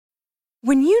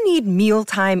When you need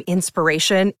mealtime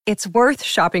inspiration, it's worth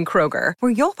shopping Kroger,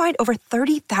 where you'll find over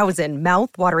 30,000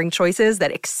 mouth-watering choices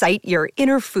that excite your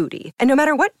inner foodie. And no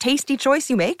matter what tasty choice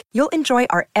you make, you'll enjoy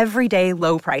our everyday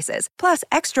low prices, plus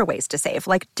extra ways to save,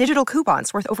 like digital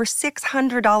coupons worth over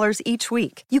 $600 each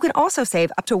week. You can also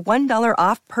save up to $1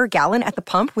 off per gallon at the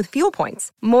pump with fuel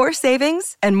points. More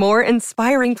savings and more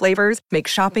inspiring flavors make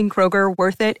shopping Kroger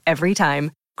worth it every time.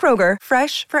 Kroger,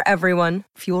 fresh for everyone.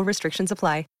 Fuel restrictions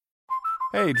apply.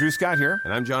 Hey, Drew Scott here,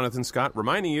 and I'm Jonathan Scott,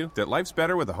 reminding you that life's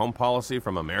better with a home policy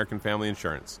from American Family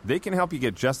Insurance. They can help you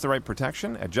get just the right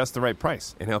protection at just the right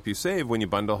price and help you save when you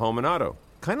bundle home and auto.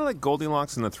 Kind of like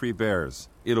Goldilocks and the Three Bears.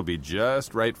 It'll be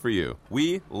just right for you.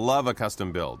 We love a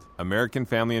custom build. American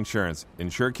Family Insurance.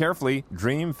 Insure carefully,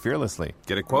 dream fearlessly.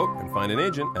 Get a quote and find an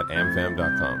agent at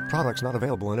amfam.com. Products not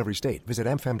available in every state. Visit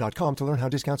amfam.com to learn how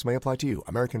discounts may apply to you.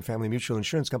 American Family Mutual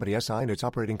Insurance Company SI and its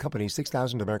operating company,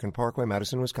 6000 American Parkway,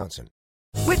 Madison, Wisconsin.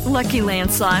 With Lucky Land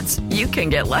Slots, you can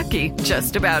get lucky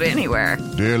just about anywhere.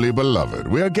 Dearly beloved,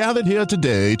 we are gathered here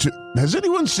today to... Has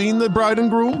anyone seen the bride and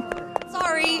groom?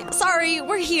 Sorry,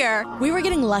 we're here. We were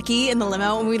getting lucky in the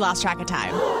limo and we lost track of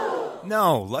time.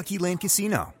 No, Lucky Land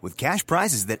Casino, with cash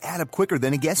prizes that add up quicker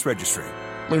than a guest registry.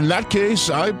 In that case,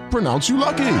 I pronounce you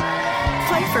lucky.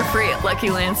 Play for free at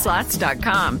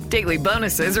LuckyLandSlots.com. Daily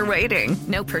bonuses are waiting.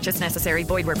 No purchase necessary.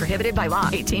 Void where prohibited by law.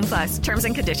 18+. Terms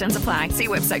and conditions apply. See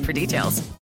website for details.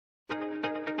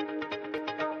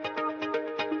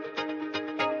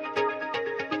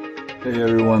 Hey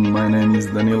everyone, my name is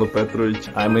Danilo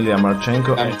Petrovic. I'm Ilya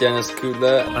Marchenko. I'm Denis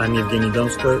Kudla. I'm Evgeny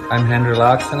Donskoy. I'm Henry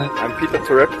Laxonen. I'm Peter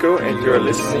Torebko, and you're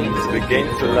listening to the Game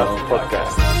to Love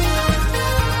podcast.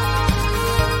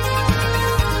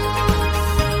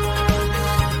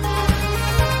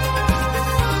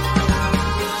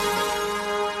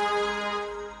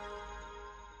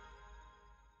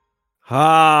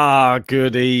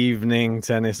 Good evening,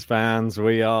 tennis fans.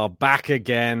 We are back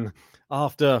again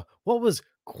after what was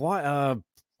quite a,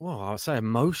 I'd say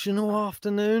emotional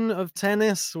afternoon of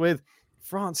tennis, with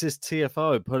France's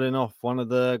TFO pulling off one of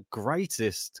the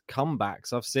greatest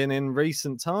comebacks I've seen in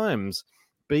recent times,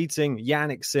 beating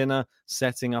Yannick Sinner,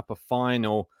 setting up a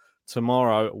final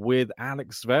tomorrow with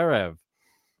Alex Zverev.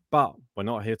 But we're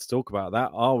not here to talk about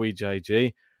that, are we,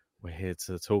 JG? We're here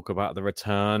to talk about the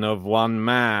return of one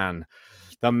man,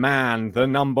 the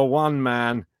number one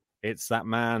man. It's that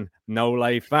man,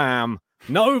 Nole Fam.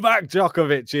 Novak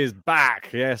Djokovic is back.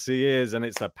 Yes, he is. And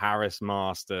it's the Paris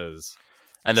Masters.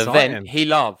 An Exciting. event he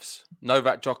loves.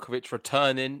 Novak Djokovic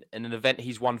returning in an event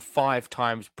he's won 5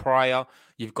 times prior.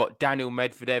 You've got Daniel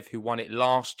Medvedev, who won it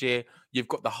last year. You've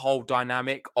got the whole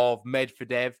dynamic of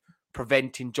Medvedev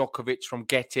preventing Djokovic from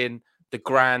getting the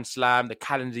Grand Slam, the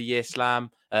calendar year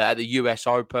slam at the US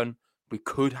Open. We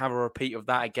could have a repeat of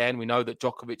that again. We know that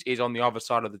Djokovic is on the other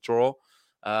side of the draw.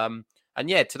 And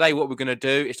yeah, today what we're going to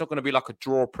do, it's not going to be like a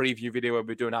draw preview video where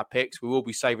we're doing our picks. We will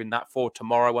be saving that for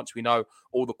tomorrow once we know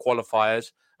all the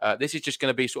qualifiers. This is just going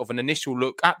to be sort of an initial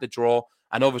look at the draw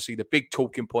and obviously the big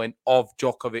talking point of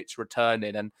Djokovic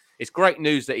returning. And it's great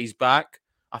news that he's back.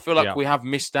 I feel like we have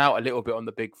missed out a little bit on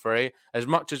the big three. As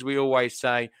much as we always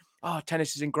say,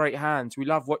 tennis is in great hands. We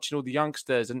love watching all the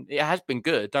youngsters, and it has been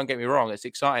good. Don't get me wrong; it's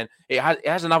exciting. It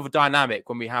has another dynamic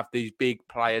when we have these big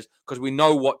players because we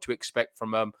know what to expect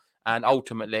from them. And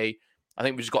ultimately, I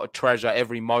think we just got to treasure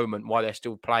every moment while they're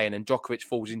still playing. And Djokovic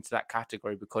falls into that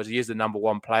category because he is the number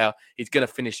one player. He's going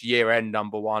to finish year-end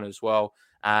number one as well,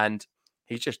 and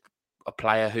he's just a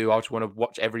player who I just want to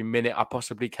watch every minute I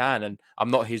possibly can. And I'm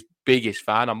not his biggest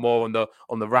fan. I'm more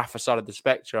on the Rafa side of the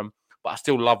spectrum. But I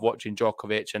still love watching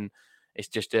Djokovic, and it's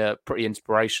just pretty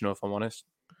inspirational, if I'm honest.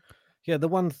 Yeah, the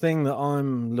one thing that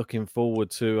I'm looking forward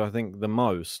to, I think, the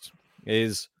most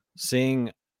is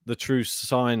seeing the true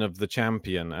sign of the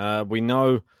champion. We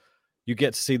know you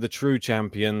get to see the true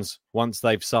champions once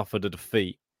they've suffered a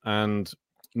defeat. And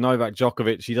Novak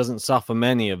Djokovic, he doesn't suffer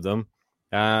many of them.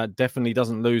 Definitely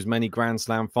doesn't lose many Grand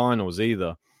Slam finals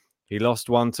either. He lost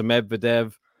one to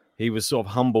Medvedev. He was sort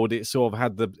of humbled. It sort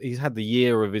of he's had the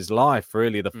year of his life,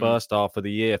 really. The first half of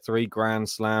the year, 3 Grand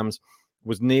Slams,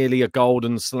 was nearly a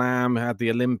Golden Slam, had the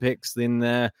Olympics in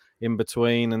there in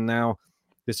between, and now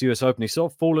this US Open. He's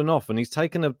sort of fallen off, and he's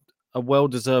taken a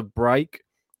well-deserved break.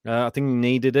 I think he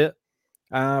needed it.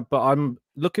 But I'm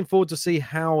looking forward to see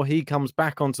how he comes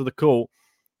back onto the court,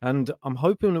 and I'm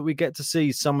hoping that we get to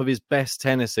see some of his best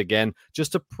tennis again,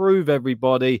 just to prove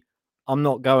everybody I'm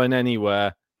not going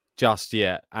anywhere just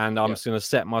yet. And I'm just going to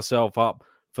set myself up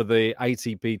for the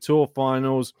ATP Tour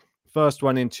Finals. First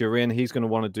one in Turin, he's going to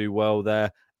want to do well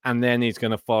there. And then he's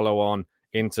going to follow on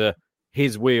into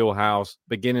his wheelhouse,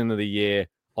 beginning of the year,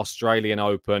 Australian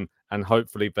Open, and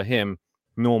hopefully for him,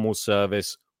 normal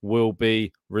service will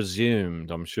be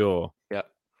resumed, I'm sure. Yeah.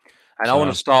 And I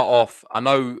want to start off. I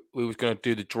know we was going to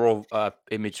do the draw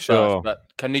image first, but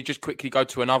can you just quickly go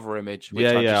to another image, which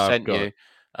I just sent you?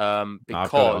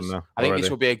 Because I think this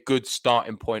will be a good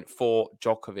starting point for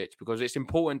Djokovic, because it's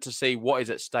important to see what is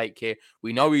at stake here.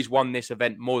 We know he's won this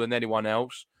event more than anyone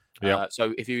else.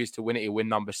 So if he was to win it, he'll win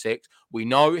number 6. We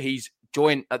know he's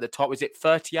joined at the top. Is it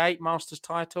 38 Masters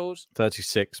titles?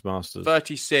 36 Masters.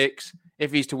 36.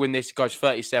 If he's to win this, he goes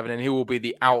 37, and he will be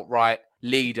the outright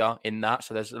leader in that.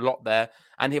 So there's a lot there.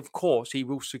 And of course, he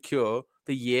will secure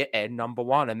the year-end number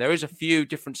 1. And there is a few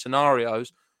different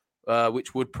scenarios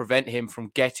which would prevent him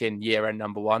from getting year-end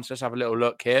number 1. So let's have a little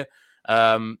look here.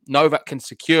 Novak can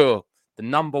secure the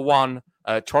number 1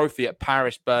 trophy at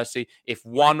Paris Bercy if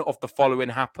one of the following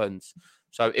happens.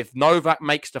 So if Novak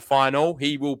makes the final,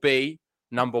 he will be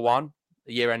number 1,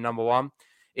 the year-end number 1.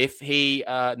 If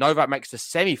Novak makes the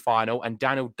semi-final and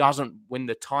Daniel doesn't win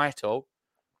the title,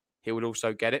 he would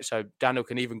also get it. So Daniel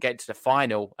can even get to the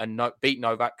final and beat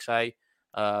Novak, say,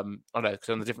 I don't know, because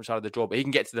on the different side of the draw, but he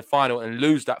can get to the final and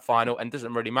lose that final, and it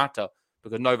doesn't really matter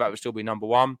because Novak would still be number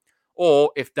 1.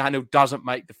 Or if Daniel doesn't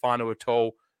make the final at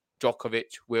all,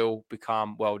 Djokovic will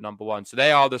become world number 1. So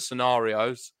they are the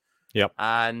scenarios. Yep.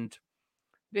 And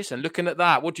listen, looking at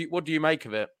that, what do you make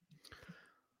of it?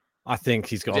 I think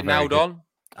he's got it nailed on.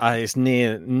 It's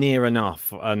near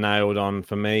enough nailed on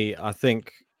for me. I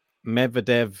think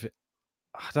Medvedev,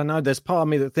 I don't know, there's part of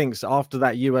me that thinks after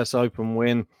that US Open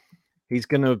win, he's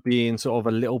going to be in sort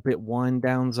of a little bit wind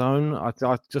down zone.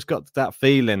 I just got that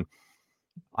feeling.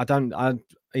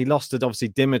 He lost to obviously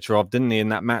Dimitrov, didn't he, in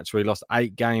that match where he lost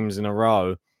 8 games in a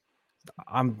row.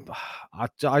 I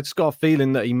just got a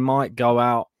feeling that he might go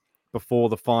out before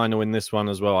the final in this one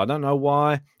as well. I don't know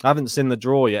why. I haven't seen the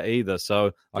draw yet either,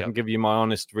 so I can give you my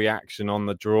honest reaction on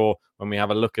the draw when we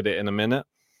have a look at it in a minute.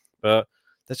 But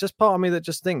there's just part of me that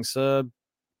just thinks I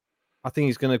think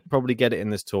he's going to probably get it in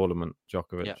this tournament,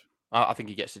 Djokovic. Yeah. I think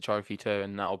he gets the trophy too,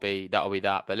 and that'll be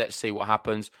that. But let's see what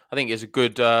happens. I think it's a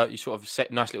good, nice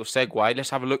little segue. Let's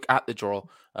have a look at the draw.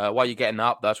 While you're getting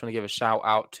up, I just want to give a shout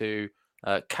out to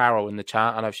Carol in the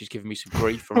chat. I know she's giving me some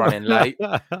grief for running late.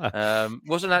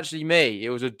 Wasn't actually me. It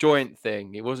was a joint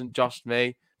thing. It wasn't just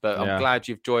me. But I'm glad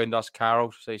you've joined us,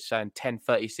 Carol. So he's saying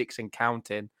 10:36 and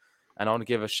counting. And I want to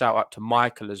give a shout out to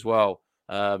Michael as well.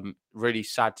 Really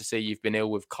sad to see you've been ill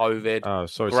with COVID. Oh,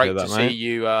 sorry. Great to see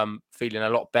you feeling a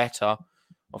lot better.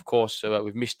 Of course,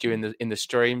 we've missed you in the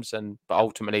streams, but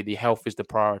ultimately the health is the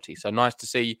priority. So nice to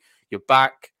see you're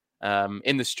back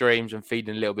in the streams and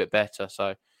feeling a little bit better.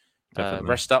 So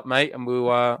rest up, mate, and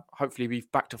we'll hopefully be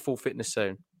back to full fitness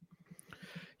soon.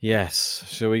 Yes.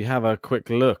 Shall we have a quick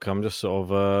look? I'm just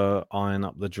sort of eyeing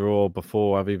up the draw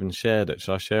before I've even shared it.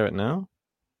 Shall I share it now?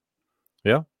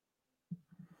 Yeah.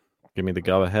 Give me the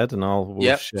go ahead, and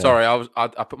share. Sorry, I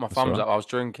put my thumbs up. I was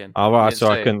drinking. Oh, right. So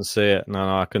I couldn't see it. No,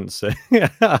 I couldn't see.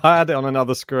 I had it on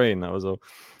another screen. That was all.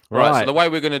 Right. So the way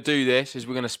we're going to do this is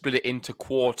we're going to split it into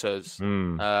quarters.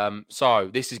 So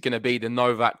this is going to be the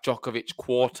Novak Djokovic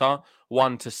quarter,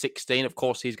 1 to 16. Of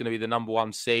course, he's going to be the number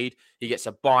 1 seed. He gets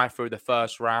a bye through the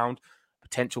first round.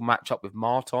 Potential matchup with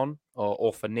Martin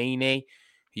or Fognini.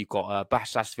 You've got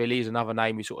Basilashvili is another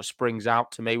name who sort of springs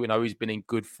out to me. We know he's been in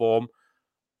good form.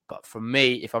 But for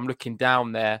me, if I'm looking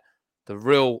down there,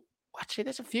 actually,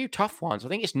 there's a few tough ones. I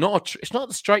think it's not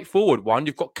the straightforward one.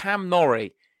 You've got Cam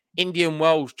Norrie, Indian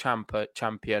Wells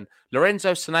champion,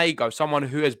 Lorenzo Sonego, someone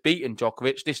who has beaten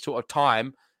Djokovic this sort of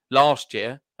time last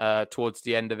year towards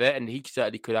the end of it, and he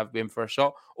certainly could have been for a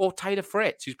shot. Or Taylor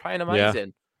Fritz, who's playing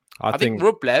amazing. Yeah. I think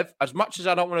Rublev, as much as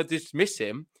I don't want to dismiss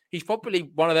him, he's probably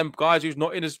one of them guys who's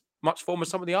not in as much form as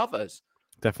some of the others.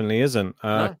 Definitely isn't.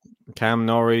 No. Cam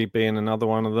Norrie being another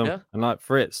one of them. Yeah. And like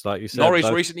Fritz, like you said. Norrie's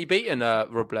recently beaten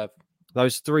Rublev.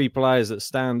 Those 3 players that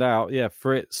stand out,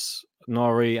 Fritz,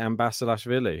 Norrie and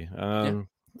Basilashvili.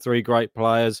 3 great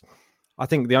players. I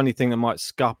think the only thing that might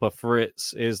scupper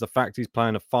Fritz is the fact he's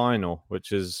playing a final,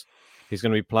 which is he's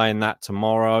going to be playing that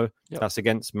tomorrow. Yep. That's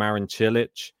against Marin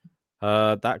Cilic.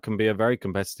 That can be a very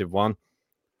competitive one.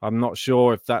 I'm not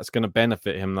sure if that's going to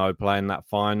benefit him, though, playing that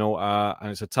final. And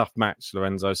it's a tough match,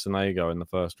 Lorenzo Sonego, in the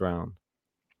first round.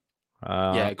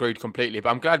 Agreed completely. But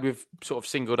I'm glad we've sort of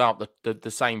singled out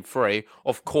the same 3.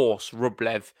 Of course,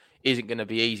 Rublev isn't going to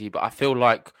be easy, but I feel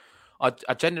like I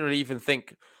generally even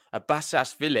think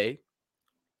Basilashvili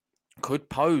could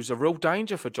pose a real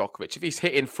danger for Djokovic. If he's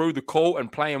hitting through the court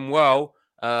and playing well,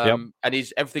 and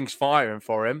everything's firing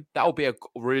for him, that'll be a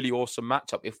really awesome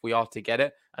matchup if we are to get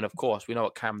it. And of course, we know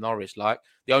what Cam Norrie's like.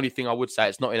 The only thing I would say,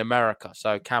 it's not in America.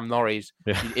 So Cam Norrie's,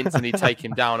 you instantly take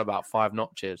him down about 5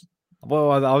 notches.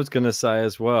 Well, I was going to say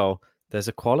as well, there's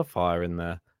a qualifier in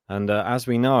there. And as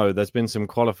we know, there's been some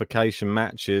qualification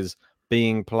matches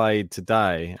being played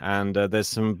today. And there's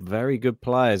some very good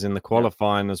players in the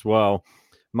qualifying as well.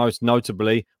 Most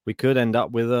notably, we could end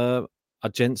up with a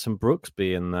Jenson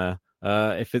Brooksby in there.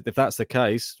 If that's the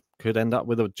case, could end up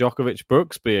with a Djokovic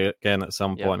Brooksby again at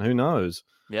some point. Who knows?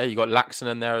 Yeah, you got Laxon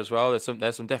in there as well. There's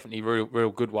some definitely real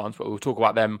good ones, but we'll talk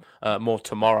about them more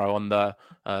tomorrow on the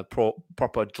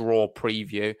proper draw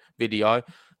preview video.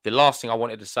 The last thing I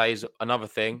wanted to say is another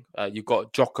thing. You've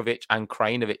got Djokovic and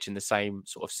Krajinovic in the same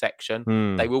sort of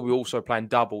section. They will be also playing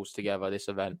doubles together this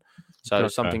event. So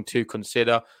something to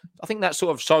consider. I think that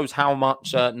sort of shows how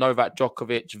much Novak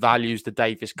Djokovic values the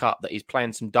Davis Cup, that he's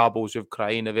playing some doubles with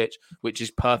Krajinovic, which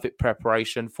is perfect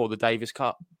preparation for the Davis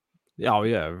Cup. Oh,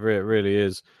 yeah, it really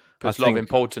is. Puts a lot of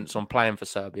importance on playing for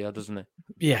Serbia, doesn't it?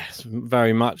 Yes,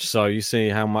 very much so. You see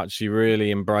how much he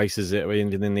really embraces it in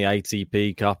the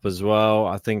ATP Cup as well.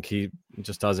 I think he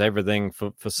just does everything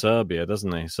for Serbia,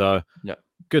 doesn't he? So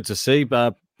good to see.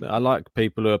 But I like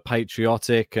people who are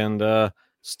patriotic and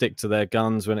stick to their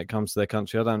guns when it comes to their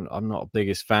country. I'm not a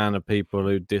biggest fan of people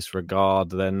who disregard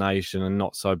their nation and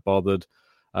not so bothered.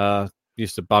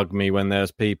 Used to bug me when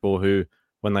there's people who,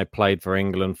 when they played for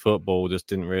England football, just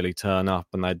didn't really turn up,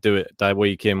 and they do it day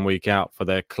week in, week out for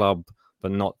their club,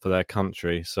 but not for their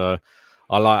country. So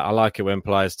I like it when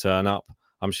players turn up.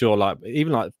 I'm sure,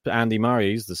 even like Andy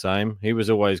Murray, he's the same. He was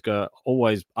always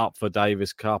up for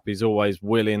Davis Cup. He's always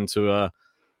willing to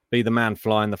be the man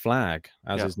flying the flag,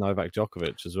 as is Novak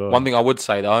Djokovic as well. One thing I would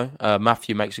say, though,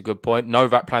 Matthew makes a good point.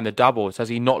 Novak playing the doubles. Has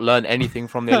he not learned anything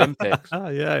from the Olympics?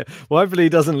 Yeah. Well, hopefully he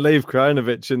doesn't leave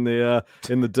Krajinovic in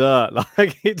the dirt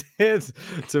like he did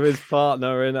to his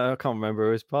partner. I can't remember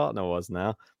who his partner was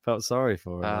now. Felt sorry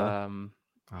for him.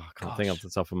 I can't think off the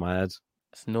top of my head.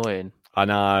 It's annoying. I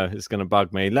know. It's going to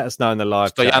bug me. Let us know in the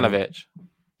live chat. Stojanovic.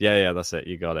 Yeah, that's it.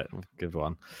 You got it. Good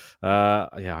one.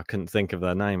 I couldn't think of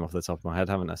their name off the top of my head.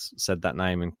 Haven't said that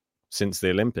name since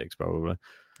the Olympics, probably.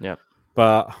 Yeah.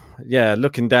 But yeah,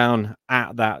 looking down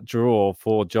at that draw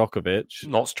for Djokovic,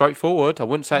 not straightforward. I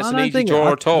wouldn't say it's an easy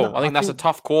draw at all. I think that's a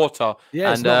tough quarter.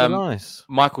 Yeah, it's not nice.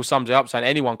 Michael sums it up saying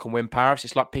anyone can win Paris.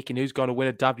 It's like picking who's going to win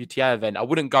a WTA event. I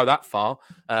wouldn't go that far,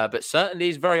 but certainly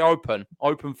it's very open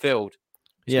field.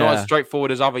 It's not as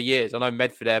straightforward as other years. I know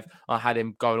Medvedev, I had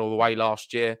him going all the way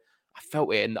last year.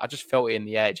 I just felt it in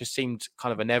the air. It just seemed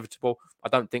kind of inevitable. I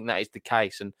don't think that is the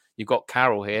case. And you've got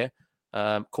Carroll here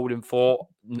calling for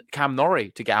Cam Norrie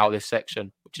to get out of this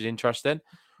section, which is interesting.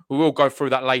 We will go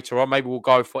through that later on. Maybe we'll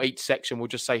go for each section. We'll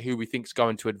just say who we think is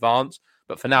going to advance.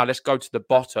 But for now, let's go to the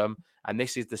bottom. And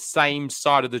this is the same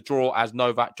side of the draw as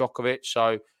Novak Djokovic.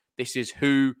 So this is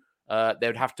who they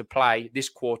would have to play this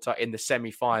quarter in the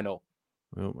semi-final.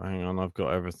 Oh, hang on, I've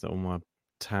got everything, all my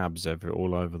tabs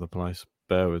all over the place.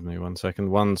 Bear with me 1 second.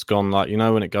 One's gone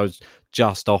when it goes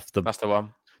just off the... That's the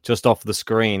one. Just off the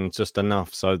screen, just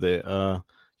enough so that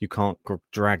you can't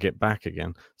drag it back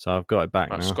again. So I've got it back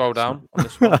now. Scroll down on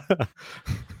this one.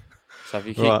 So if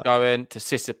you keep going to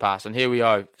Tsitsipas, and here we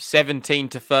go,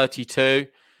 17-32.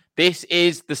 This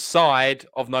is the side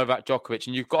of Novak Djokovic,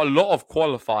 and you've got a lot of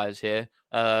qualifiers here.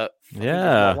 1,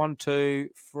 2,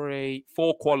 3,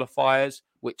 4 qualifiers,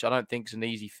 which I don't think is an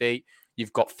easy feat.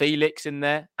 You've got Felix in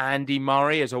there, Andy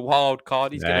Murray as a wild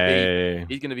card. He's going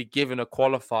to be given a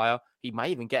qualifier. He may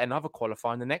even get another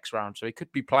qualifier in the next round, so he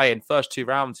could be playing first 2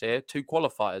 rounds here, 2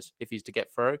 qualifiers if he's to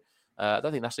get through. I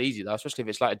don't think that's easy though, especially if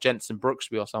it's like a Jenson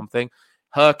Brooksby or something.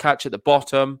 Hurkacz at the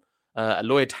bottom,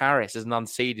 Lloyd Harris as an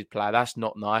unseeded player. That's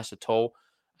not nice at all.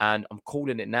 And I'm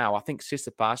calling it now. I think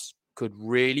Tsitsipas could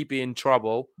really be in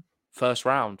trouble first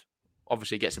round.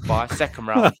 Obviously gets a bye. Second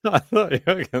round. I thought you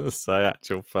were going to say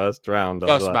actual first round.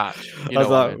 First match. I was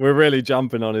like, we're really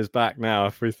jumping on his back now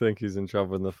if we think he's in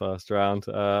trouble in the first round.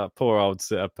 Poor old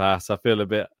Tsitsipas. I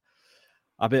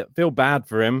feel bad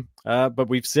for him. But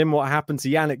we've seen what happened to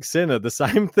Yannick Sinner. The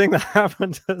same thing that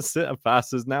happened to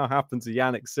Tsitsipas has now happened to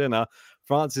Yannick Sinner.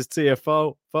 Francis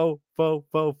Tiafoe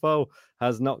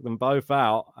has knocked them both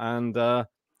out. And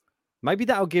maybe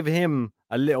that'll give him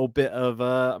a little bit of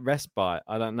a respite.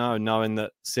 I don't know, knowing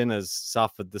that Sinner's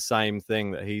suffered the same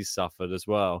thing that he's suffered as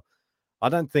well. I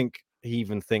don't think he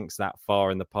even thinks that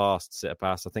far in the past,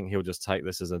 Tsitsipas. I think he'll just take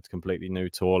this as a completely new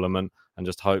tournament and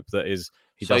just hope that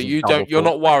you're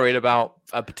not worried about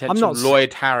a potential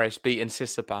Lloyd Harris beating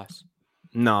Tsitsipas?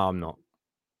 No, I'm not.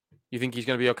 You think he's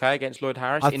going to be okay against Lloyd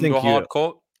Harris indoor hard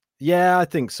court? Yeah, I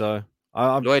think so.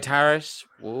 Lloyd Harris.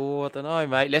 Oh, I don't know,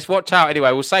 mate. Let's watch out.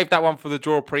 Anyway, we'll save that one for the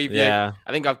draw preview. Yeah.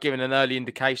 I think I've given an early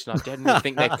indication. I genuinely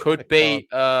think there could be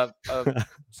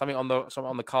something on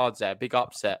the cards there. Big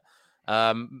upset.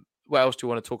 what else do you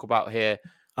want to talk about here?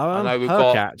 I know we've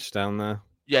Hurkacz down there.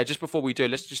 Yeah, just before we do,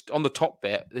 let's just on the top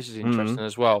bit. This is interesting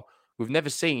as well. We've never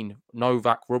seen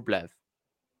Novak Rublev.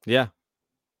 Yeah.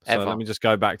 Ever. So let me just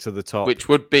go back to the top. Which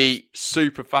would be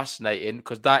super fascinating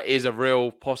because that is a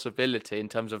real possibility in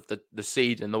terms of the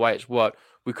seed and the way it's worked.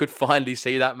 We could finally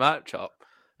see that matchup.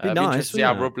 Be nice, interested to see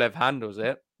how Rublev handles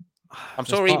it. I'm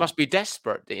sure he must be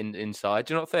desperate inside.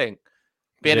 Do you not think?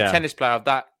 Being a tennis player of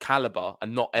that caliber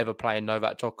and not ever playing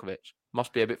Novak Djokovic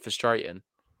must be a bit frustrating.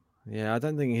 Yeah, I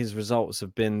don't think his results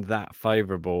have been that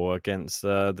favourable against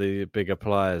the bigger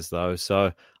players, though.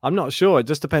 So I'm not sure. It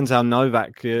just depends how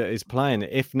Novak is playing.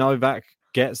 If Novak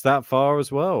gets that far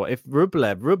as well, if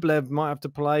Rublev might have to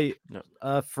play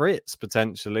Fritz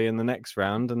potentially in the next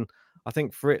round, and I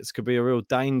think Fritz could be a real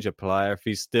danger player if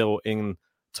he's still in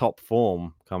top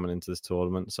form coming into this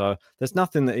tournament. So there's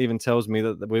nothing that even tells me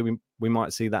that we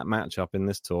might see that matchup in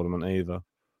this tournament either.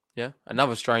 Yeah,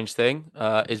 another strange thing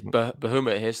is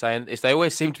Bahumut here saying they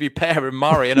always seem to be pairing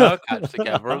Murray and Hurkacz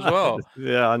together as well.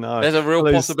 Yeah, I know. There's a real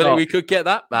possibility we could get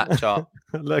that matchup.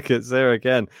 Look, it's there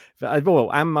again.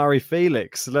 Well, and Murray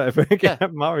Felix. Look, if we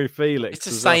get Murray Felix. It's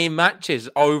the same matches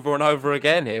over and over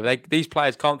again here. These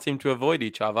players can't seem to avoid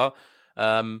each other.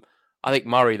 I think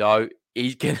Murray, though,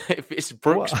 if it's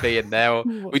Brooksby in there,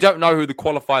 we don't know who the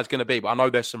qualifier is going to be, but I know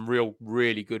there's some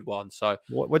really good ones. So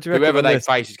what do you reckon whoever they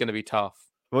face is going to be tough.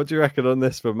 What do you reckon on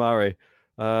this for Murray?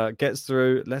 Gets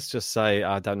through, let's just say,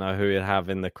 I don't know who he'd have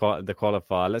in the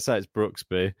qualifier. Let's say it's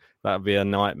Brooksby. That would be a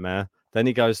nightmare. Then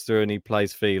he goes through and he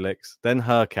plays Felix. Then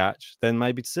Hurkacz. Then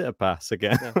maybe Tsitsipas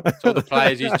again. Yeah. So the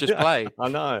players he's just played. I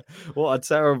know. What a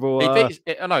terrible... he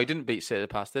didn't beat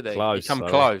Tsitsipas, did he? Close. He come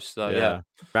close, though, yeah.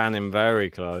 Ran him very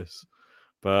close.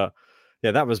 But...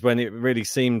 yeah, that was when it really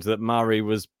seemed that Murray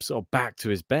was sort of back to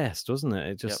his best, wasn't it?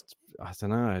 It just, I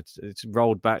don't know, it's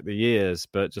rolled back the years,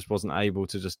 but just wasn't able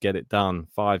to just get it done.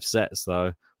 5 sets,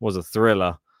 though, was a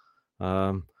thriller.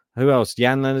 Who else?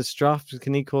 Jan Lennard Struff,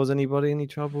 can he cause anybody any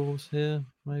troubles here,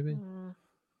 maybe?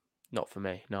 Not for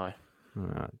me, no. All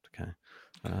right, okay.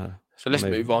 So let's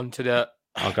move on to the...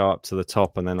 I'll go up to the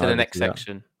top and then... to the next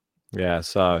section. Yeah,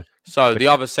 so... So the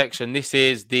other section, this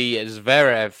is the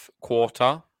Zverev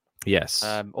quarter. Yes.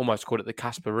 Almost called it the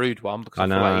Casper Ruud one because I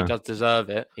feel like he does deserve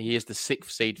it. He is the 6th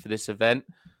seed for this event.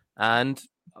 And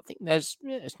I think it's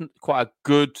quite a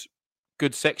good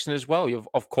section as well. You've,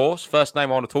 of course, first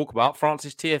name I want to talk about,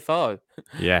 Francis Tiafoe.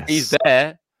 Yes. He's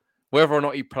there. Whether or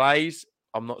not he plays,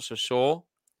 I'm not so sure.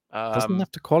 Doesn't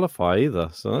have to qualify either,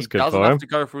 so that's good for him. Doesn't have to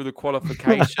go through the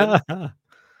qualification.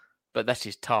 But that's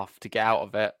just tough to get out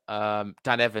of it.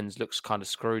 Dan Evans looks kind of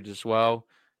screwed as well.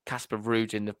 Casper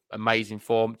Ruud in the amazing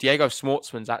form. Diego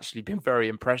Schwartzman's actually been very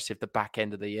impressive the back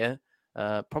end of the year.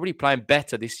 Probably playing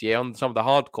better this year on some of the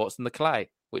hard courts than the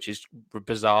clay, which is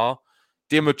bizarre.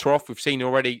 Dimitrov, we've seen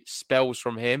already spells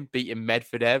from him, beating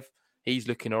Medvedev. He's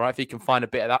looking all right. If he can find a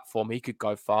bit of that form, he could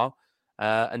go far.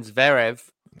 And Zverev.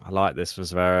 I like this for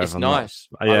Zverev. It's nice.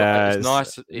 It's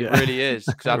nice. It really is.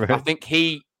 Because I think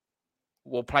he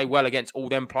will play well against all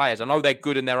them players. I know they're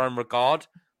good in their own regard,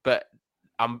 but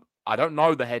I don't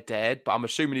know the head-to-head, but I'm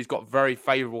assuming he's got very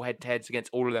favourable head-to-heads against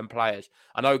all of them players.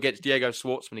 I know against Diego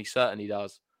Schwartzman, he certainly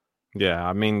does. Yeah,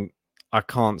 I mean, I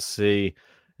can't see...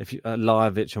 if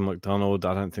Lajovic or McDonald,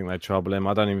 I don't think they trouble him.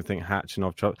 I don't even think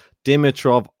Khachanov trouble.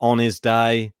 Dimitrov on his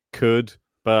day could,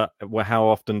 but how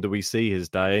often do we see his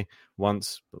day?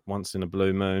 Once in a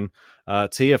blue moon.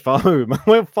 Tiafoe,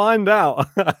 we'll find out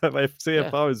if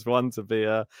Tiafoe is one to be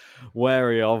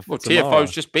wary of. Well,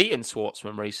 Tiafoe's just beaten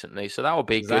Schwartzman recently, so that would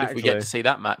be good if we get to see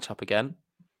that matchup again.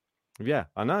 Yeah,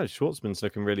 I know. Schwartzman's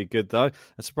looking really good, though.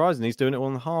 It's surprising he's doing it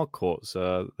on the hard courts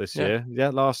this year. Yeah,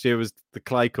 last year was the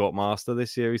clay court master.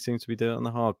 This year he seems to be doing it on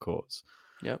the hard courts.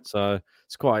 Yeah. So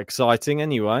it's quite exciting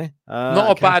anyway.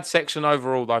 Not a bad section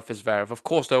overall, though, for Zverev. Of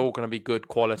course, they're all going to be good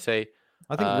quality.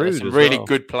 I think Ruud there's some really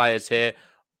good players here.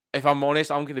 If I'm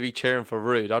honest, I'm going to be cheering for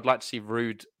Ruud. I'd like to see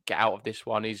Ruud get out of this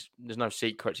one. There's no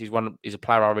secrets. He's a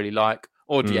player I really like.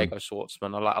 Or Diego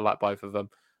Schwartzman. I like both of them.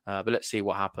 But let's see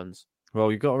what happens. Well,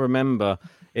 you've got to remember,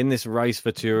 in this race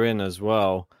for Turin as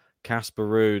well, Casper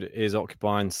Ruud is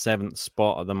occupying 7th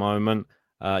spot at the moment.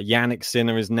 Yannick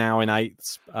Sinner is now in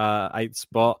 8th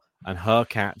spot, and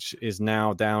Hurkacz is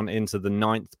now down into the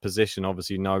 9th position.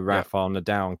 Obviously, no Rafael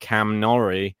Nadal. And Cam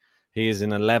Norrie, he is in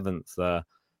 11th there.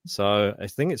 So I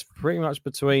think it's pretty much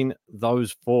between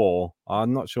those 4.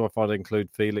 I'm not sure if I'd include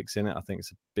Felix in it. I think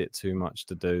it's a bit too much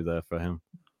to do there for him.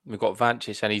 We've got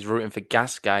Vanchis, and he's rooting for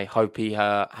Gasquet. Hope he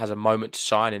has a moment to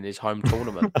shine in his home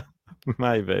tournament.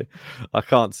 Maybe. I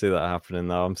can't see that happening,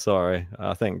 though. I'm sorry.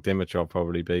 I think Dimitrov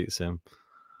probably beats him.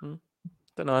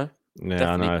 Don't know.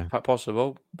 Yeah, I know. Definitely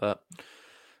possible. But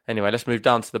anyway, let's move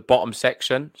down to the bottom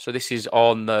section. So this is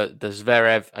on the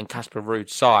Zverev and Casper Ruud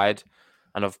side.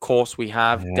 And of course, we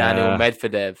have Daniil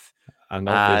Medvedev. And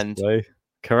obviously, there's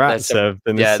Karatsev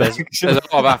in this section. There's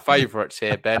a lot of our favourites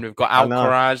here, Ben. We've got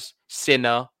Alcaraz,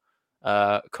 Sinner,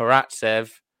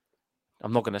 Karatsev.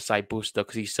 I'm not going to say Buster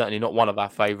because he's certainly not one of our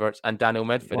favourites, and Daniil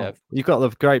Medvedev. Well, you've got the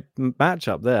great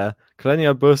matchup there.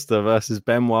 Carreño Buster versus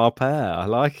Benoit Paire. I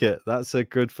like it. That's a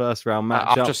good first round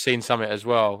matchup. I've just seen something as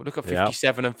well. Look at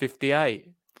 57 and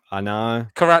 58. I know.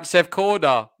 Karatsev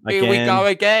Korda. Here we go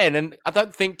again. And I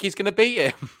don't think he's going to beat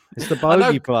him. It's the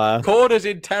bogey player. Korda's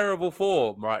in terrible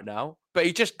form right now, but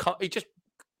he just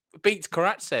beats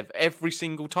Karatsev every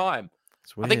single time.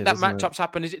 Weird, I think that matchup's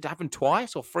happened. Is it happened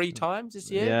twice or 3 times this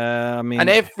year? Yeah, I mean, and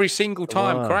every single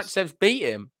time Karatsev's beat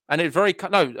him, and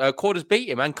Korda's beat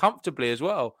him and comfortably as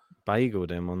well. Bageled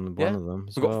him on one of them.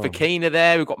 We've got Fekina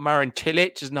there. We've got Marin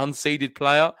Cilic as an unseeded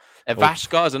player.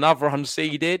 Ivashka as another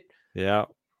unseeded. Yeah.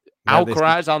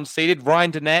 Alcaraz unseeded.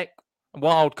 Rinderknecht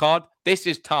wild card. This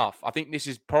is tough. I think this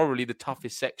is probably the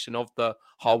toughest section of the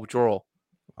whole draw.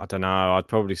 I don't know. I'd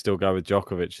probably still go with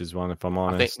Djokovic's one if I'm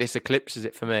honest. I think this eclipses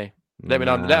it for me. Let me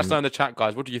know. Let us know in the chat,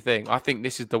 guys. What do you think? I think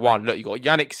this is the one. Look, you got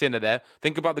Yannick Sinner there.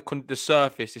 Think about the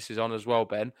surface this is on as well,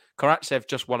 Ben. Karatsev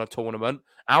just won a tournament.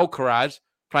 Alcaraz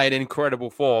playing in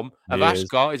incredible form.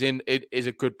 Ivashka is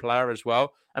a good player as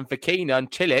well. And Fekina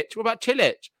and Cilic. What about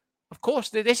Cilic? Of course,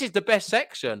 this is the best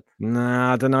section.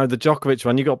 Nah, I don't know. The Djokovic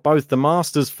one, you got both the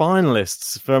Masters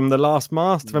finalists from the last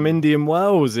Master from Indian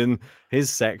Wells in his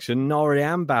section, Norrie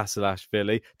and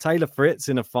Basilashvili. Taylor Fritz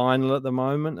in a final at the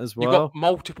moment as well. You've got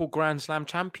multiple Grand Slam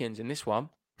champions in this one.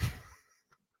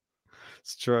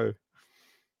 It's true.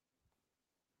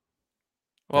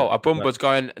 Well, Abumba's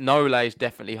going, Nole is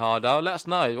definitely harder. Let us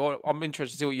know. I'm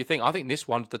interested to see what you think. I think this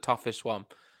one's the toughest one.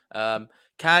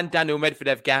 Can Daniil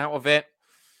Medvedev get out of it?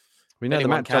 We know the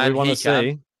matchup we want to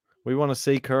see. We want to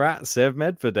see Karatsev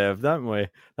Medvedev, don't we?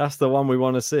 That's the one we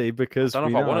want to see because I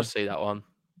don't know if I want to see that one.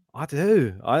 I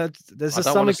do. There's I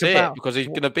don't want to see it because he's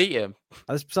going to beat him.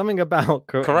 There's something about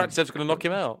Karatsev's going to knock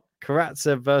him out.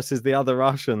 Karatsev versus the other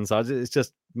Russians. It's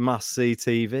just must-see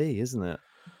TV, isn't it?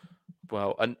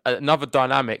 Well, another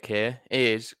dynamic here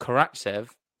is Karatsev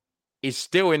is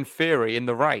still in theory in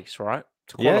the race, right?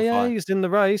 To qualify. Yeah, he's in the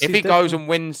race. If he goes and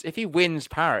wins, if he wins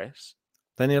Paris,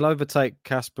 then he'll overtake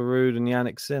Casper Ruud and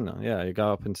Yannick Sinner. Yeah, he'll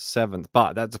go up into 7th.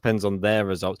 But that depends on their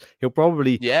results. He'll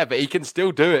probably... Yeah, but he can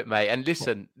still do it, mate. And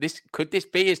listen, could this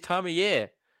be his time of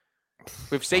year?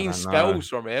 We've seen spells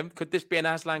from him. Could this be an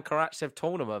Aslan Karatsev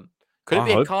tournament? Could it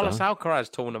be a Carlos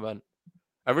Alcaraz tournament?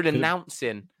 A real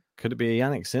announcing? Could it be a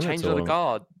Yannick Sinner change of the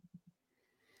guard?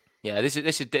 Yeah, this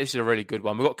is a really good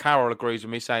one. We've got Carol agrees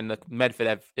with me saying that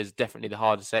Medvedev is definitely the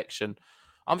hardest section.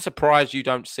 I'm surprised you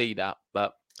don't see that,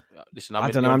 but... Listen,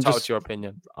 I don't know. I'm just your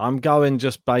opinion. I'm going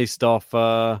just based off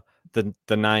the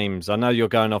names. I know you're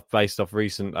going off based off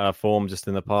recent form just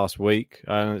in the past week,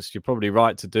 and you're probably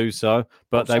right to do so.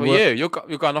 But you're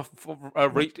going off.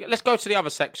 Let's go to the other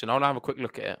section. I want to have a quick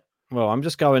look at it. Well, I'm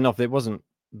just going off. It wasn't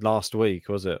last week,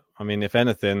 was it? I mean, if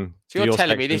anything, so you're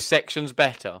telling me this section's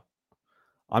better.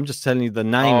 I'm just telling you the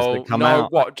names that come out.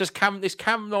 What? Just Cam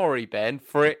Norrie, Ben,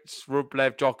 Fritz,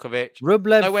 Rublev, Djokovic.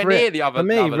 Nowhere near the other. For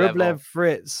me, Rublev, level.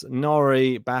 Fritz,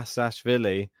 Norrie,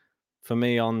 Basilashvili, for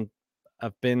me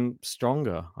have been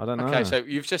stronger. I don't know. Okay, so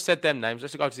you've just said them names.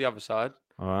 Let's go to the other side.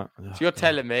 All right. So you're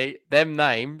telling me them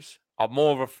names are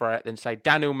more of a threat than say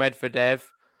Daniil Medvedev,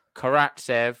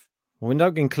 Karatsev. Well, we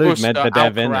don't include Buster,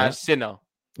 Medvedev in it. Sinner.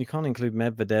 You can't include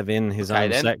Medvedev in his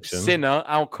own section. Sinner,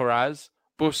 Alcaraz,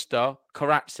 Buster,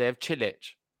 Karatsev,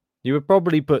 Cilic. You would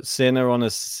probably put Sinner on a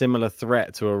similar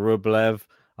threat to a Rublev.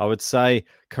 I would say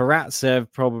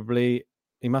Karatsev probably,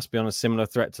 he must be on a similar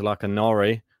threat to like a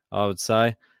Norrie, I would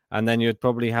say. And then you'd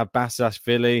probably have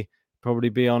Basilashvili probably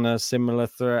be on a similar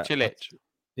threat. Cilic.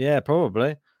 Yeah,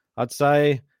 probably. I'd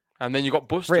say. And then you got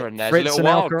Buster in there. Fritz a little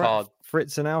wild card.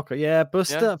 Fritz and Alcaraz. Yeah,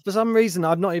 Buster. Yeah. For some reason,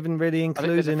 I've not even really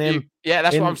included him. Yeah,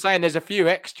 that's what I'm saying. There's a few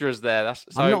extras there.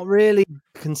 I'm not really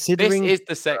considering. This is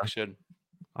the section.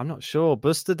 I'm not sure.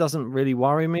 Buster doesn't really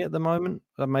worry me at the moment.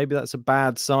 Maybe that's a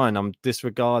bad sign. I'm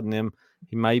disregarding him.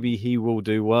 Maybe he will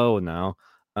do well now.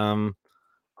 I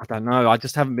don't know. I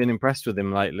just haven't been impressed with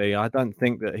him lately. I don't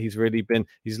think that he's really been.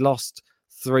 He's lost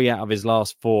 3 out of his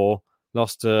last 4.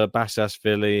 Lost to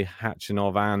Basilashvili,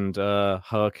 Khachanov, and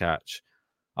Hurkacz.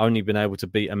 Only been able to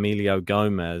beat Emilio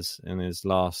Gomez in his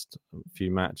last few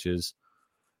matches.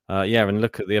 And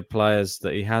look at the players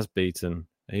that he has beaten.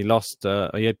 He lost.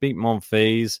 He had beat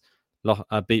Monfils,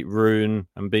 beat Rune,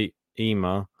 and beat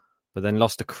Ema. but then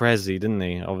lost to Cressy, didn't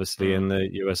he? Obviously in the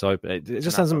US Open. It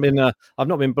just hasn't been. I've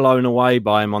not been blown away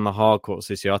by him on the hard courts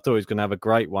this year. I thought he was going to have a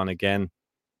great one again.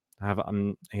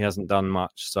 He hasn't done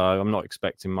much, so I'm not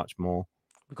expecting much more.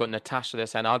 We've got Natasha there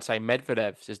saying, I'd say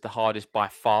Medvedev's is the hardest by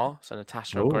far. So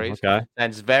Natasha agrees. Okay.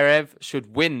 And Zverev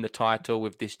should win the title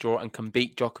with this draw and can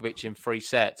beat Djokovic in 3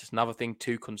 sets. It's another thing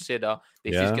to consider.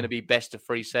 This is going to be best of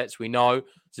 3 sets. We know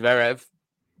Zverev,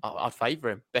 I'd favour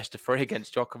him. Best of 3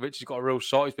 against Djokovic. He's got a real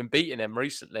shot. He's been beating him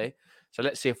recently. So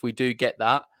let's see if we do get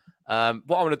that. What I'm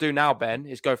going to do now, Ben,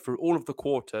 is go through all of the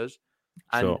quarters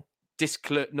and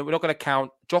we're not going to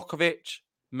count Djokovic,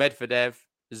 Medvedev,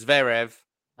 Zverev,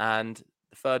 and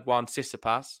the third one,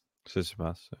 Tsitsipas.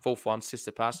 Fourth one,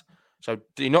 Tsitsipas. So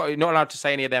you're not allowed to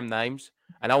say any of them names.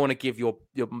 And I want to give you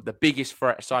the biggest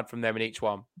threat aside from them in each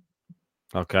one.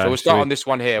 Okay. So we'll start on this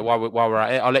one here while we're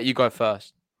at it. I'll let you go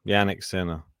first. Yannick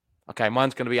Sinner. Okay,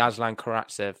 mine's going to be Aslan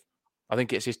Karatsev. I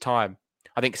think it's his time.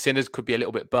 I think Sinner's could be a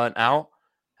little bit burnt out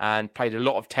and played a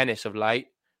lot of tennis of late.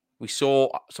 We saw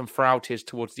some frailties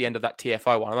towards the end of that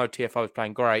TFO one. I know TFO was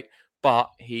playing great, but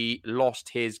he lost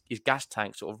his gas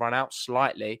tank, sort of run out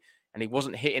slightly, and he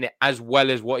wasn't hitting it as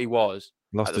well as what he was.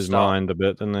 Lost his mind a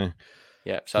bit, didn't he?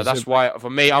 Yeah, so that's why,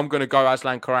 for me, I'm going to go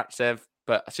Aslan Karatsev,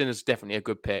 but Sinner's definitely a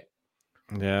good pick.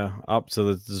 Yeah, up to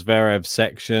the Zverev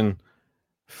section.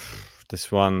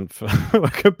 This one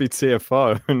could be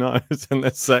TFO. Who knows in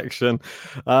this section?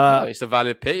 It's a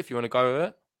valid pick if you want to go with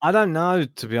it. I don't know,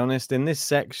 to be honest. In this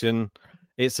section,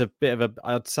 it's a bit of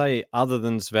I'd say, other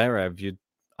than Zverev,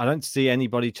 I don't see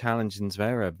anybody challenging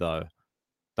Zverev, though.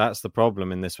 That's the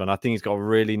problem in this one. I think he's got a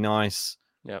really nice...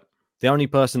 Yeah. The only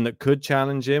person that could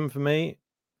challenge him, for me,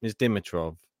 is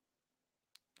Dimitrov.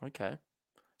 Okay.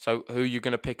 So who are you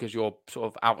going to pick as your sort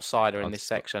of outsider in this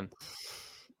section?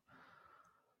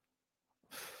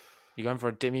 You going for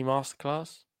a Dimi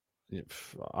masterclass?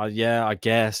 Yeah, I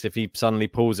guess if he suddenly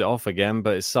pulls it off again,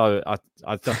 but it's so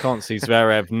I can't see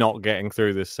Zverev not getting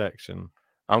through this section.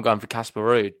 I'm going for Casper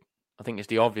Ruud. I think it's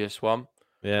the obvious one.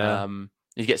 Yeah,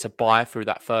 he gets a bye through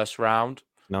that first round.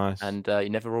 Nice, and you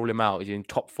never rule him out. He's in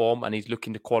top form and he's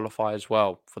looking to qualify as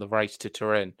well for the race to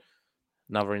Turin.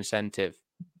 Another incentive.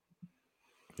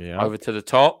 Yeah. Over to the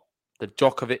top, the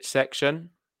Djokovic section.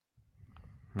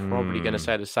 Probably going to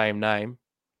say the same name.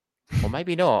 Or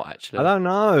maybe not, actually. I don't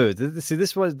know. See,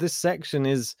 this section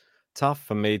is tough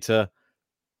for me to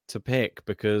pick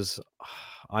because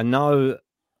I know,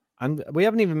 and we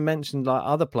haven't even mentioned like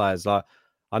other players. Like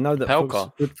I know that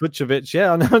Fucsovics.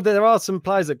 Yeah, I know that there are some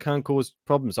players that can cause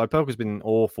problems. Opelka's been in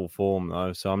awful form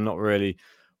though, so I'm not really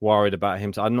worried about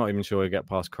him. I'm not even sure he'll get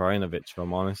past Krajinovic, if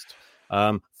I'm honest.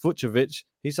 Fucsovics,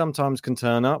 he sometimes can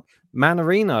turn up.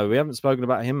 Manarino, we haven't spoken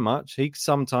about him much. He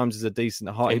sometimes is a decent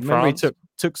height. Remember, he took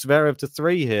Zverev to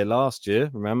 3 here last year.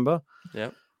 Remember?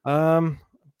 Yeah.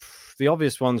 The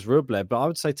obvious one's Rublev, but I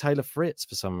would say Taylor Fritz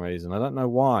for some reason. I don't know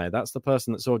why. That's the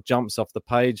person that sort of jumps off the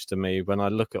page to me when I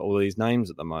look at all these names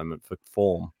at the moment for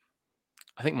form.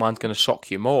 I think mine's going to shock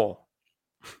you more.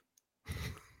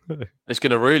 It's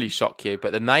going to really shock you.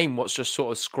 But the name, what's just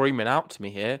sort of screaming out to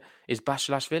me here, is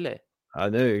Basilashvili. I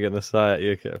knew you were going to say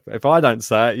it. If I don't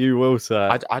say it, you will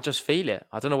say it. I just feel it.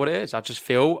 I don't know what it is. I just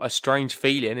feel a strange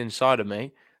feeling inside of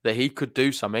me that he could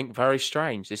do something very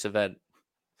strange this event.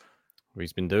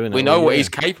 He's been doing it. We know what he's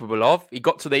capable of. He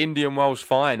got to the Indian Wells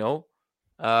final.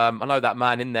 I know that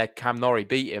man in there, Cam Norrie,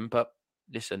 beat him. But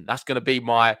listen, that's going to be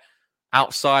my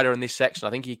outsider in this section.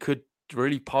 I think he could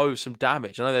really pose some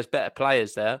damage. I know there's better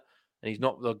players there, and he's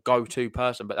not the go-to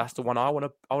person, but that's the one I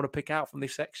want to pick out from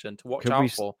this section to watch out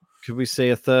for. Could we see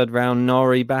a third round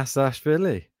Norrie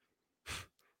Basilashvili?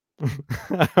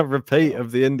 A repeat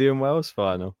of the Indian Wells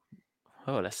final.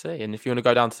 Oh, let's see. And if you want to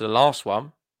go down to the last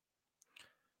one.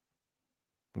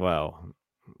 Well,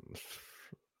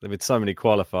 with so many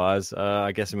qualifiers,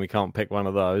 I guess we can't pick one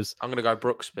of those. I'm going to go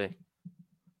Brooksby.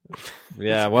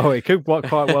 Yeah, well, it could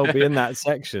quite well be in that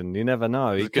section. You never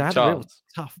know. He had a real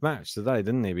tough match today,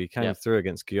 didn't he? But he came through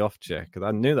against Giovcek.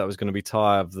 I knew that was going to be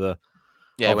tie of the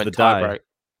tie break.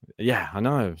 Yeah, I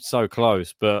know. So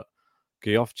close, but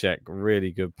Giovcek,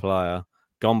 really good player.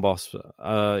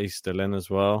 Gombos, he's still in as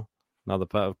well. Another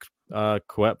player.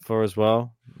 Koepfer as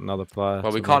well. Another player.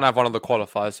 Well, we can't have one of the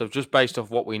qualifiers, so just based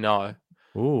off what we know,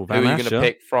 who are you going to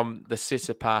pick from the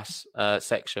Tsitsipas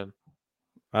section?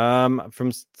 From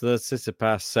the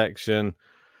Tsitsipas section,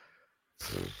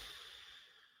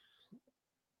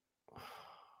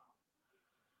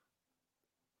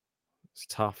 it's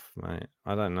tough, mate.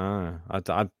 I don't know.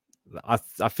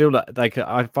 I feel like they could,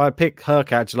 if I pick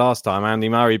Hurkacz last time, Andy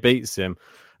Murray beats him.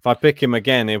 If I pick him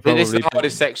again, he'll probably... This is the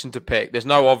hardest section to pick. There's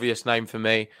no obvious name for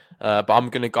me, but I'm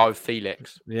going to go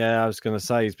Felix. Yeah, I was going to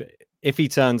say, if he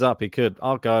turns up, he could.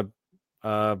 I'll go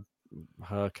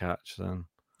Hurkacz then.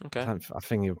 Okay. I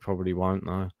think he probably won't,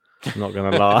 though. I'm not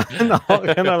going to lie. Not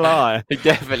going to lie. He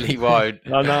definitely won't.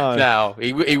 I know. Now.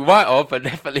 He might have, but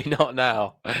definitely not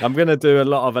now. I'm going to do a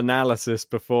lot of analysis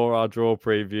before our draw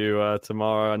preview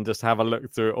tomorrow and just have a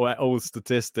look through all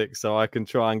statistics so I can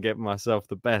try and get myself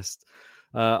the best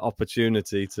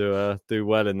opportunity to do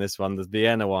well in this one. The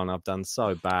Vienna one I've done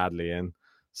so badly in.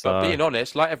 So, but being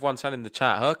honest, like everyone's saying in the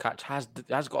chat, Hurkacz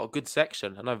has got a good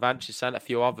section. I know Vance is saying a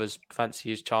few others fancy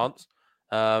his chance.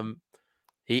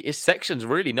 His section's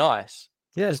really nice.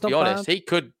 Yeah, it's not be honest. bad. He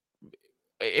could,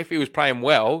 if he was playing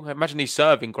well, imagine he's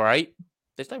serving great.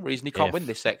 There's no reason he can't win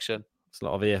this section. It's a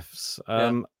lot of ifs.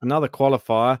 Another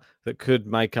qualifier that could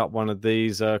make up one of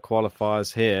these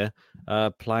qualifiers here,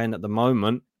 playing at the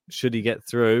moment. Should he get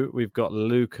through, we've got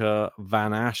Luca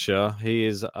Van Ascher. He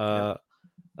is a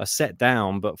set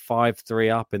down, but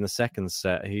 5-3 up in the second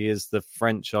set. He is the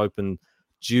French Open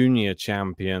junior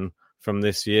champion from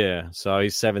this year. So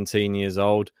he's 17 years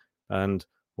old. And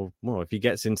well, if he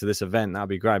gets into this event, that'd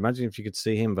be great. Imagine if you could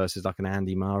see him versus like an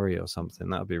Andy Murray or something.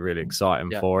 That'd be really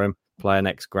exciting for him. Play an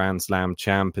ex-Grand Slam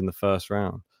champ in the first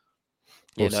round.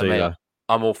 We'll see, mate,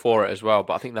 I'm all for it as well.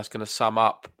 But I think that's going to sum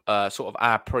up sort of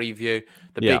our preview.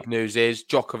 The big news is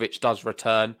Djokovic does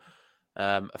return.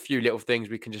 A few little things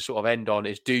we can just sort of end on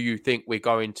is, do you think we're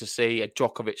going to see a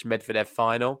Djokovic-Medvedev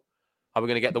final? Are we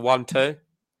going to get the 1-2?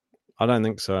 I don't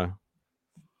think so.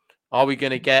 Are we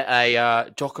going to get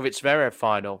a Djokovic-Zverev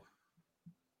final?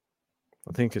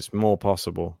 I think it's more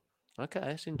possible. Okay,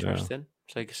 that's interesting.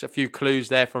 So just a few clues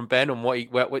there from Ben on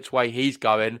which way he's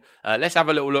going. Let's have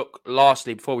a little look,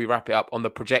 lastly, before we wrap it up, on the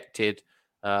projected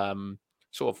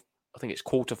sort of, I think it's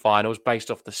quarterfinals based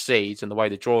off the seeds and the way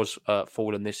the draws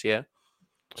fallen this year.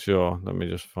 Sure. Let me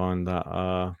just find that.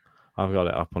 I've got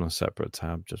it up on a separate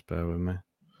tab. Just bear with me.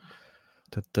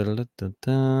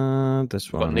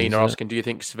 This one. Nina asking, do you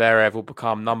think Zverev will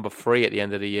become number 3 at the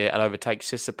end of the year and overtake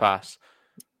Tsitsipas?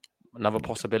 Another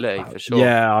possibility for sure.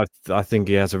 Yeah, I think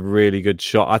he has a really good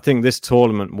shot. I think this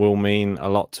tournament will mean a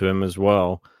lot to him as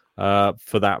well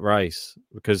for that race,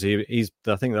 because he's.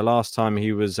 I think the last time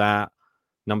he was at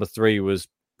number 3 was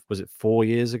it 4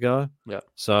 years ago? Yeah.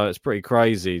 So it's pretty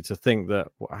crazy to think that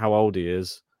how old he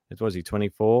is. Was he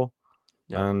 24?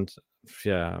 Yeah. And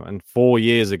 4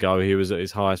 years ago he was at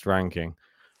his highest ranking.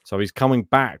 So he's coming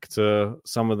back to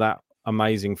some of that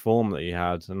amazing form that he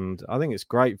had, and I think it's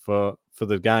great for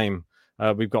the game.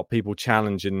 We've got people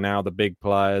challenging now, the big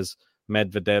players.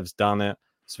 Medvedev's done it.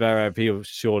 Zverev, he'll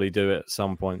surely do it at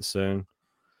some point soon.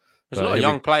 There's a lot of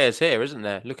young players here, isn't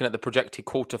there? Looking at the projected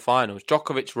quarterfinals: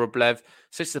 Djokovic, Rublev,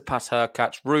 Tsitsipas,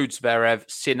 Hurkacz, Ruud, Zverev,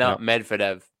 Sinner,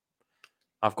 Medvedev.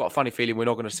 I've got a funny feeling we're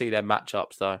not going to see their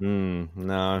matchups, though.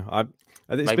 No,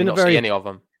 it's Maybe been not see any of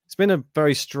them. It's been a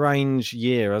very strange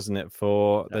year, hasn't it?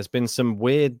 There's been some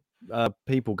weird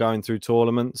people going through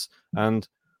tournaments, and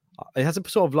it has a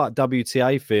sort of like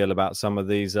WTA feel about some of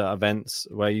these events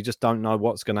where you just don't know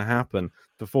what's going to happen.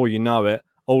 Before you know it,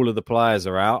 all of the players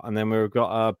are out, and then we've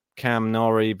got a Cam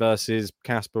Norrie versus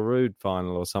Casper Ruud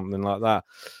final or something like that.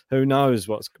 Who knows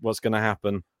what's going to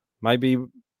happen? Maybe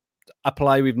a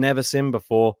play we've never seen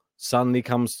before suddenly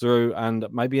comes through, and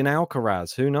maybe an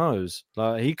Alcaraz. Who knows?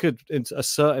 Like, he could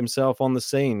assert himself on the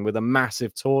scene with a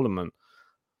massive tournament,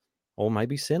 or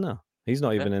maybe Sinner. He's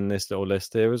not even in this little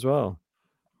list here as well.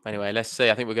 Anyway, let's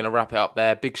see. I think we're going to wrap it up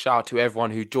there. Big shout out to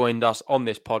everyone who joined us on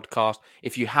this podcast.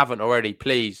 If you haven't already,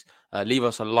 please leave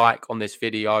us a like on this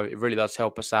video. It really does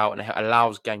help us out, and it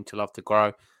allows Game to Love to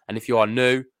grow. And if you are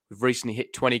new, we've recently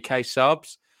hit 20k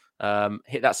subs.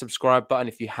 Hit that subscribe button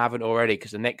if you haven't already,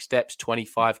 because the next step's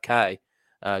 25k.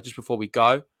 Just before we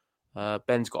go,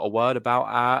 Ben's got a word about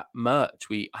our merch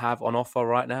we have on offer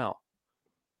right now.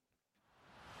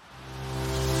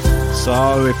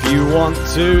 So if you want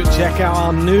to check out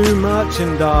our new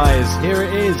merchandise, here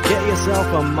it is. Get yourself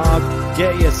a mug,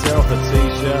 get yourself a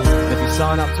t-shirt. And if you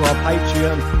sign up to our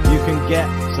Patreon, you can get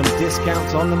some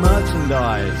discounts on the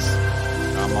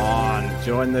merchandise. Come on,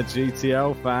 join the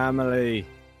GTL family.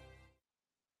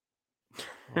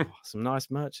 Oh, some nice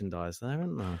merchandise there,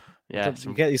 isn't there? Yeah.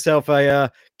 Get yourself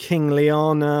a King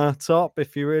Leon top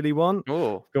if you really want.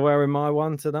 Oh, go wearing my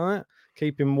one tonight.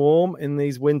 Keep him warm in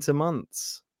these winter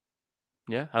months.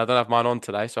 Yeah, and I don't have mine on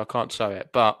today, so I can't show it.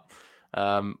 But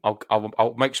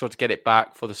I'll make sure to get it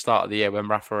back for the start of the year when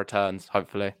Rafa returns,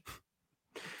 hopefully.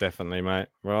 Definitely, mate.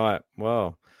 Right.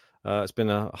 Well, it's been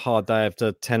a hard day of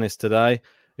tennis today.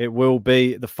 It will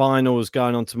be the finals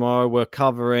going on tomorrow. We're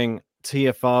covering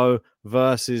TFO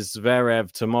versus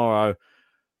Zverev tomorrow.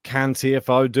 Can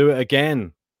TFO do it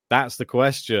again? That's the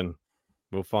question.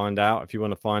 We'll find out. If you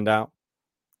want to find out,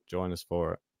 join us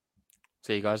for it.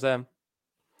 See you guys then.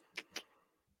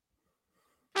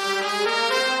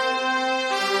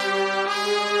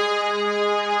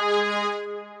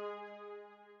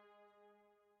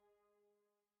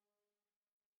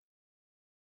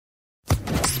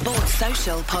 Sports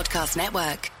Social Podcast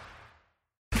Network.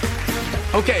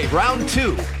 Okay, round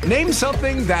 2. Name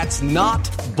something that's not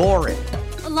boring.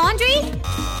 A laundry?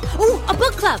 Ooh, a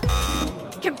book club.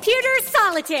 Computer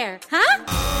solitaire, huh?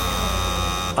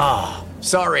 Ah,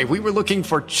 sorry, we were looking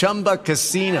for Chumba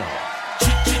Casino.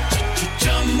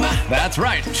 That's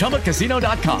right,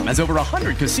 ChumbaCasino.com has over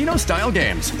 100 casino-style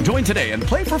games. Join today and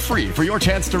play for free for your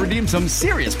chance to redeem some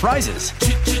serious prizes.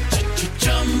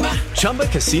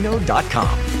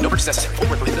 ChumbaCasino.com. No purchase necessary. Void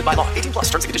where prohibited by law. 18+.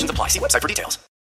 Terms and conditions apply. See website for details.